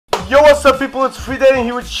Yo, what's up people, it's Free Dating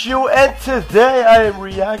here with you, and today I am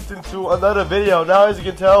reacting to another video. Now as you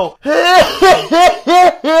can tell,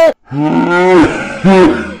 I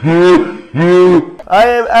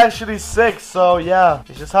am actually sick, so yeah,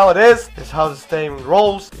 it's just how it is. It's how this thing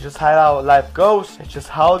rolls. It's just how life goes. It's just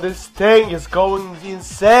how this thing is going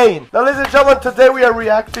insane. Now ladies and gentlemen, today we are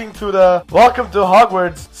reacting to the Welcome to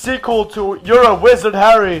Hogwarts sequel to You're a Wizard,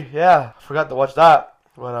 Harry. Yeah, I forgot to watch that.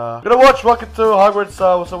 But I'm gonna watch Welcome to Hogwarts,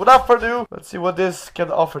 so without further ado, let's see what this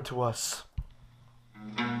can offer to us.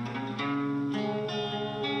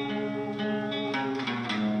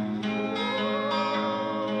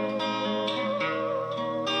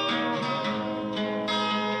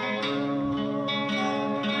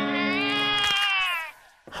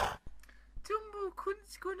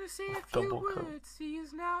 Dumbledore's gonna say a few words to you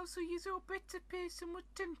now, so you all better pay some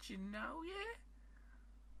attention now, yeah?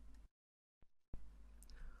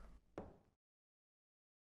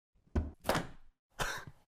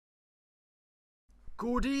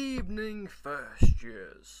 Good evening, first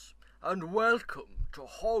years, and welcome to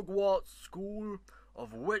Hogwarts School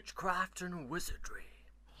of Witchcraft and Wizardry.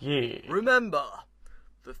 Yeah. Remember,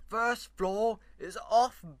 the first floor is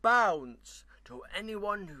off bounds to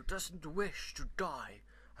anyone who doesn't wish to die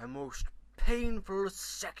a most painful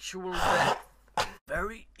sexual death.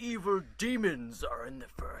 Very evil demons are in the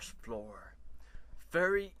first floor.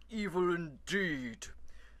 Very evil indeed.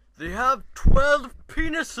 They have 12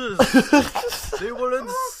 penises. They will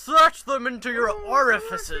insert them into your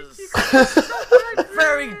orifices.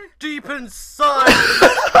 Very deep inside.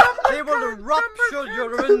 They will rupture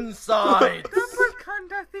your inside.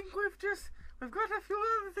 I think we've got a few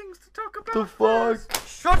other things to talk about. The fuck?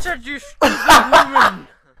 Shut it, you stupid woman.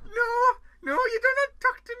 No, you do not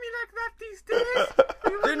talk to me like that these days.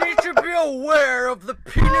 They need to be aware of the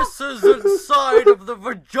penises inside of the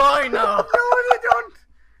vagina. No, they don't.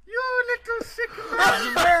 You little sick man.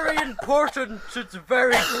 That's very important. It's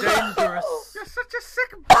very dangerous. You're such a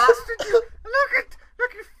sick bastard.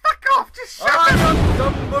 Look, you fuck off. Just shut up.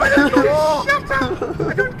 Dumbledore. Shut up.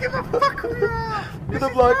 I don't give a fuck who you are. This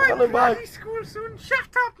is my bloody school soon. Shut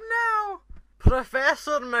up now.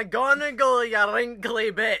 Professor McGonagall, you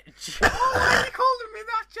wrinkly bitch. Oh, why are you calling me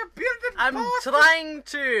that, you bearded I'm bastard? trying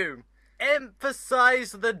to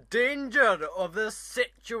emphasize the danger of this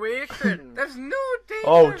situation. There's no danger.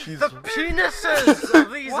 Oh, Jesus. The penises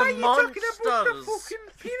of these Why are you talking monsters. about the fucking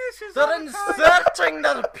penises? They're all the time? inserting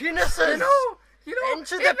their penises You know,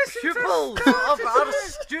 into the ever since I pupils started of our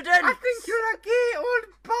this, students. I think you're a gay old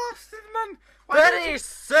bastard, man. Why Very don't you-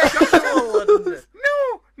 sexual. And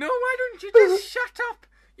No, why don't you just shut up?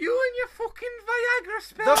 You and your fucking Viagra the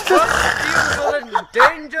spells. costumes are in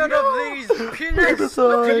danger of these penis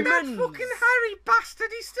Look at that demons. fucking Harry bastard.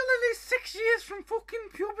 He's still only 6 years from fucking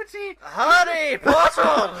puberty. Harry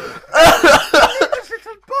Potter! Leave this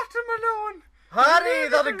little bottom alone. Harry,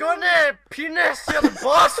 they're gonna penis your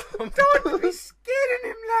bottom! Don't be scaring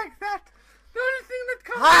him like that. The only thing that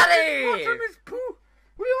comes Harry! out his bottom is poo.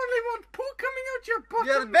 We only want poo coming out your bottom.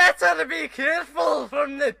 You'd better be careful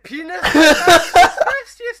from the penis.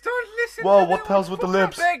 First, you don't listen. Whoa, to what them. the hell's with the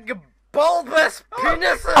lips? Big bulbous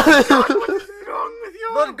penises! God, what is wrong with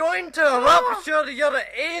you? They're going to rupture your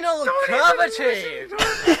anal cavity!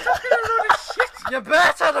 Don't be talking a load of shit. You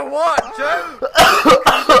better watch out!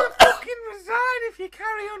 You'll fucking resign if you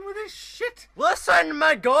carry on with this shit. Listen,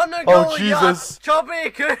 McGonagall, Oh, Jesus. you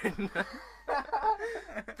chubby coon!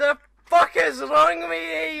 The fuck is wrong with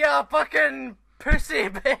you, you fucking pussy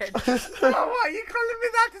bitch? Oh, why are you calling me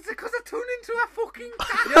that? Is it because I turned into a fucking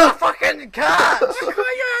cat? You're a fucking cat!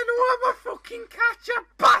 I know I'm a fucking cat, you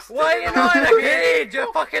bastard. Why are you not in a cage,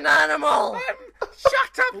 you fucking animal?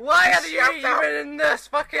 Shut up. Why are you Shut up. even in this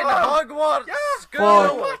fucking Hogwarts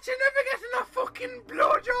school? What? You're never getting a fucking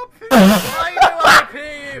blowjob for this. Why do I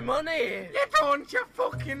pay you money? You don't, you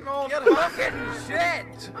fucking old. You're fucking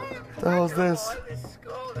shit! What the hell is this?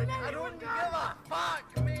 I don't give a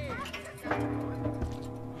fuck, mate!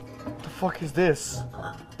 What the fuck is this?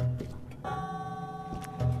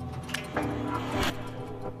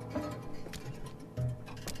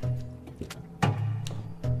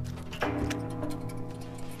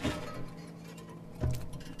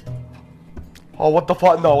 Oh, what the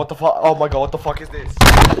fuck? No, what the fuck? Oh my god, what the fuck is this?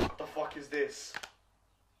 What the fuck is this?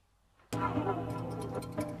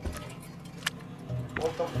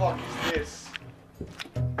 What the fuck is this?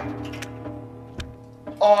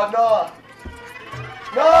 Oh, no!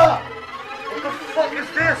 No! What the fuck is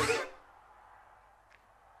this?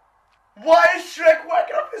 Why is Shrek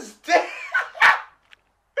working up his dick?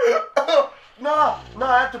 Nah,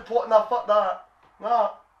 I have to put, nah, fuck that. Nah.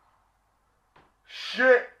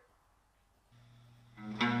 Shit.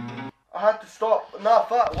 had to stop. Nah,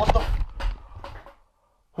 fuck.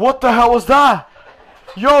 What the hell was that?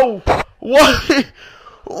 Yo, why?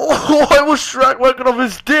 Why was Shrek working off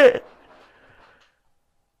his dick?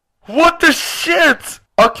 What the shit?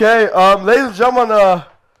 Okay, ladies and gentlemen,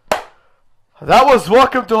 that was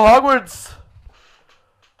Welcome to Hogwarts.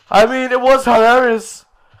 I mean, it was hilarious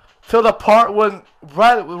till the part when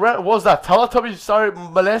what was that? Teletubby started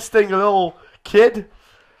molesting a little kid,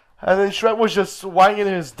 and then Shrek was just wanging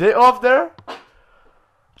his dick off there.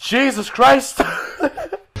 Jesus Christ.